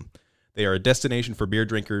awesome. They are a destination for beer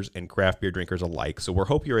drinkers and craft beer drinkers alike, so we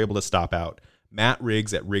hope you're able to stop out. Matt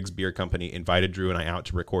Riggs at Riggs Beer Company invited Drew and I out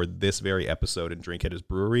to record this very episode and drink at his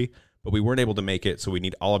brewery, but we weren't able to make it, so we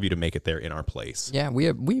need all of you to make it there in our place. Yeah,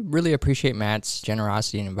 we really appreciate Matt's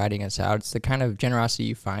generosity in inviting us out. It's the kind of generosity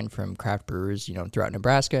you find from craft brewers, throughout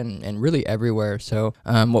Nebraska and really everywhere. So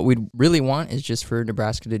what we really want is just for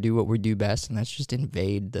Nebraska to do what we do best, and that's just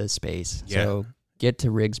invade the space. Yeah. So get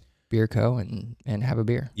to Riggs Beer Co. and have a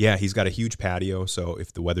beer. Yeah, he's got a huge patio, so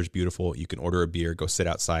if the weather's beautiful, you can order a beer, go sit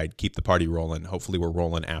outside, keep the party rolling. Hopefully we're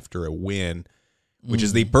rolling after a win. which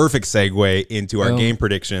is the perfect segue into our game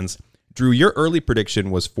predictions. Drew, your early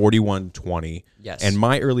prediction was 41-20. Yes. And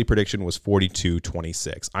my early prediction was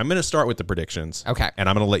 42-26. I'm going to start with the predictions. Okay. And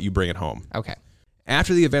I'm going to let you bring it home. Okay.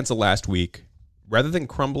 After the events of last week, rather than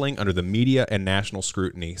crumbling under the media and national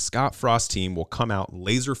scrutiny, Scott Frost's team will come out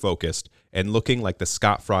laser-focused and looking like the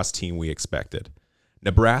Scott Frost team we expected.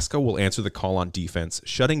 Nebraska will answer the call on defense,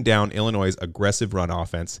 shutting down Illinois' aggressive run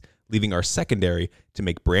offense, leaving our secondary to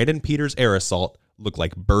make Brandon Peters' air assault look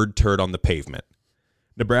like bird turd on the pavement.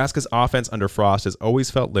 Nebraska's offense under Frost has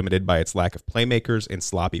always felt limited by its lack of playmakers and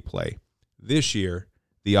sloppy play. This year,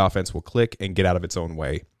 the offense will click and get out of its own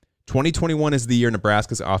way. 2021 is the year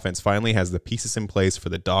Nebraska's offense finally has the pieces in place for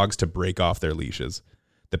the Dogs to break off their leashes.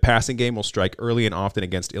 The passing game will strike early and often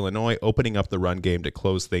against Illinois, opening up the run game to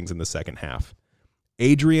close things in the second half.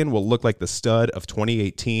 Adrian will look like the stud of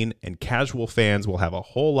 2018, and casual fans will have a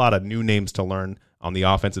whole lot of new names to learn on the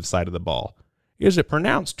offensive side of the ball. Is it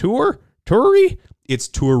pronounced Tour? Turi? It's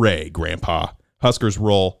Toure, Grandpa. Huskers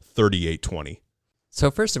roll 38-20. So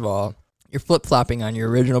first of all, you're flip-flopping on your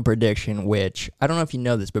original prediction, which, I don't know if you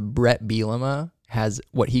know this, but Brett Bielema has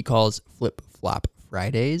what he calls flip-flop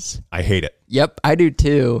Fridays. I hate it. Yep, I do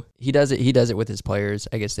too. He does it with his players.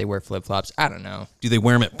 I guess they wear flip-flops. I don't know. Do they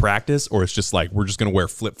wear them at practice, or it's just like, we're just going to wear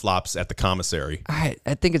flip-flops at the commissary? I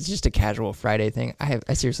think it's just a casual Friday thing. I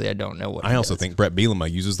seriously, I don't know what I also think Brett Bielema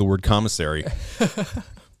uses the word commissary.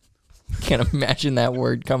 Can't imagine that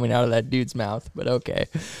word coming out of that dude's mouth, but okay.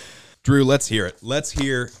 Drew, let's hear it. Let's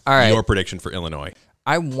hear your prediction for Illinois.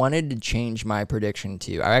 I wanted to change my prediction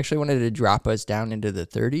too. I actually wanted to drop us down into the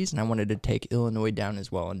 30s, and I wanted to take Illinois down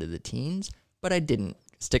as well into the teens, but I didn't.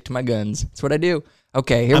 Stick to my guns. That's what I do.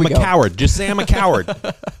 Okay, here we go. I'm a coward. Just say I'm a coward.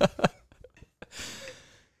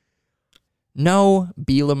 No,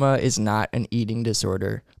 Bielema is not an eating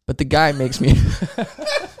disorder, but the guy makes me...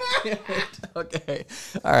 Okay,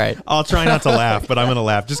 all right. I'll try not to laugh, but I'm going to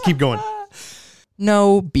laugh. Just keep going.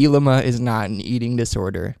 No, Bielema is not an eating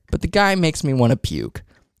disorder, but the guy makes me want to puke.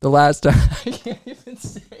 The last time... I can't even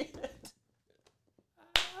say it.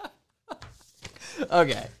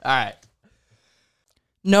 Okay, all right.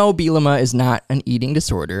 No, Bielema is not an eating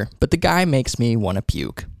disorder, but the guy makes me want to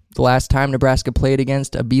puke. The last time Nebraska played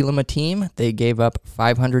against a Bielema team, they gave up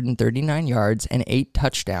 539 yards and 8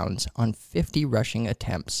 touchdowns on 50 rushing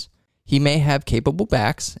attempts. He may have capable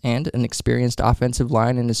backs and an experienced offensive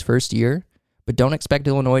line in his first year, but don't expect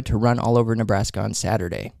Illinois to run all over Nebraska on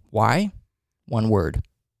Saturday. Why? One word.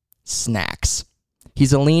 Snacks.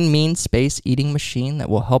 He's a lean, mean, space-eating machine that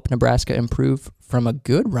will help Nebraska improve from a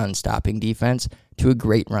good run-stopping defense to a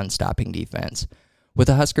great run-stopping defense. With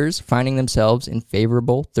the Huskers finding themselves in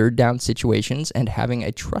favorable third-down situations and having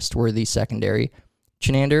a trustworthy secondary,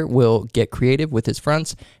 Chinander will get creative with his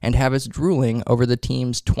fronts and have us drooling over the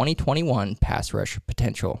team's 2021 pass rush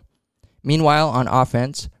potential. Meanwhile, on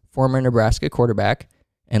offense, former Nebraska quarterback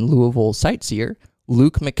and Louisville sightseer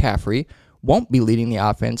Luke McCaffrey won't be leading the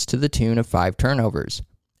offense to the tune of 5 turnovers.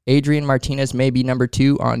 Adrian Martinez may be number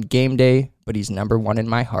 2 on game day, but he's number 1 in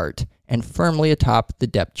my heart and firmly atop the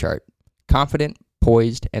depth chart. Confident,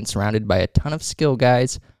 poised, and surrounded by a ton of skill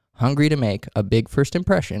guys hungry to make a big first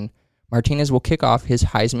impression, Martinez will kick off his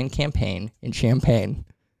Heisman campaign in Champaign.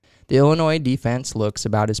 The Illinois defense looks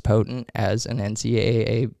about as potent as an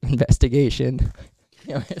NCAA investigation.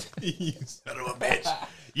 You son of a bitch.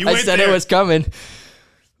 I said it was coming.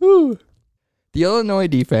 Whew. The Illinois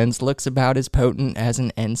defense looks about as potent as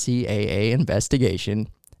an NCAA investigation,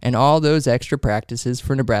 and all those extra practices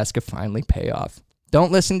for Nebraska finally pay off.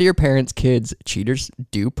 Don't listen to your parents, kids. Cheaters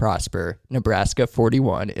do prosper. Nebraska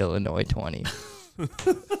 41, Illinois 20.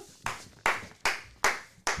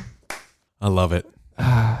 I love it.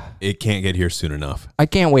 It can't get here soon enough. I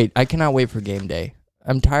can't wait. I cannot wait for game day.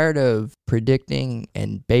 I'm tired of predicting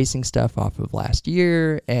and basing stuff off of last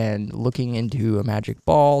year and looking into a magic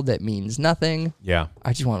ball that means nothing. Yeah.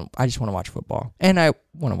 I just want to watch football. And I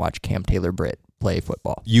want to watch Cam Taylor-Britt play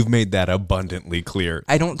football. You've made that abundantly clear.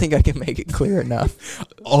 I don't think I can make it clear enough.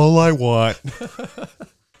 All I want.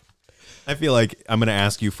 I feel like I'm going to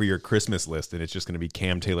ask you for your Christmas list, and it's just going to be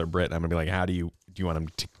Cam Taylor-Britt. I'm going to be like, do you want him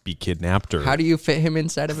to be kidnapped? Or how do you fit him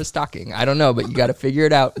inside of a stocking? I don't know, but you got to figure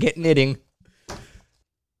it out. Get knitting.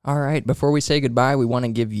 All right, before we say goodbye, we want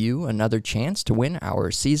to give you another chance to win our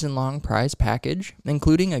season-long prize package,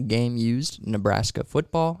 including a game-used Nebraska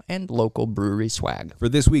football and local brewery swag. For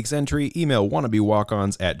this week's entry, email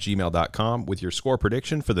wannabewalkons@gmail.com with your score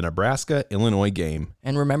prediction for the Nebraska-Illinois game.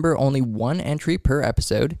 And remember, only one entry per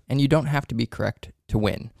episode, and you don't have to be correct to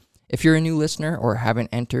win. If you're a new listener or haven't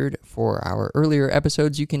entered for our earlier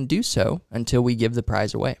episodes, you can do so until we give the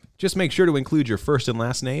prize away. Just make sure to include your first and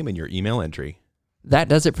last name in your email entry. That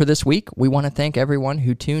does it for this week. We want to thank everyone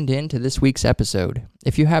who tuned in to this week's episode.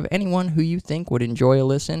 If you have anyone who you think would enjoy a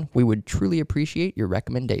listen, we would truly appreciate your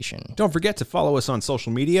recommendation. Don't forget to follow us on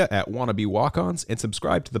social media at Wannabe Walk-Ons and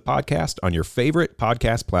subscribe to the podcast on your favorite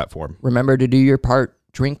podcast platform. Remember to do your part.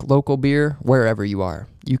 Drink local beer wherever you are.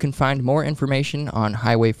 You can find more information on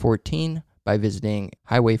Highway 14 by visiting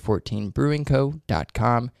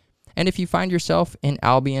highway14brewingco.com. And if you find yourself in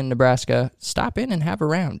Albion, Nebraska, stop in and have a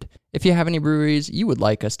round. If you have any breweries you would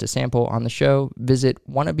like us to sample on the show, visit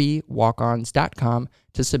wannabewalkons.com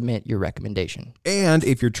to submit your recommendation. And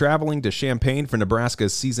if you're traveling to Champaign for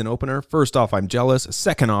Nebraska's season opener, first off, I'm jealous.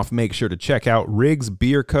 Second off, make sure to check out Riggs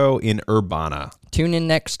Beer Co. in Urbana. Tune in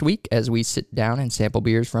next week as we sit down and sample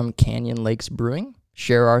beers from Canyon Lakes Brewing,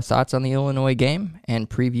 share our thoughts on the Illinois game, and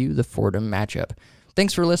preview the Fordham matchup.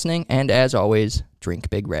 Thanks for listening, and as always, drink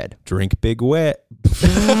Big Red. Drink Big Wet.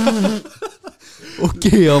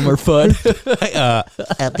 Okay, Elmer Fudd.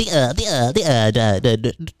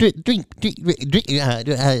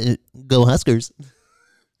 Go Huskers.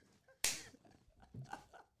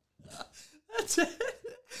 That's it.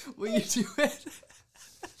 Will you do it?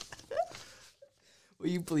 Will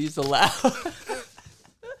you please allow?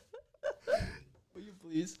 Will you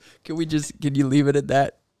please? Can you leave it at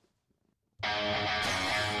that?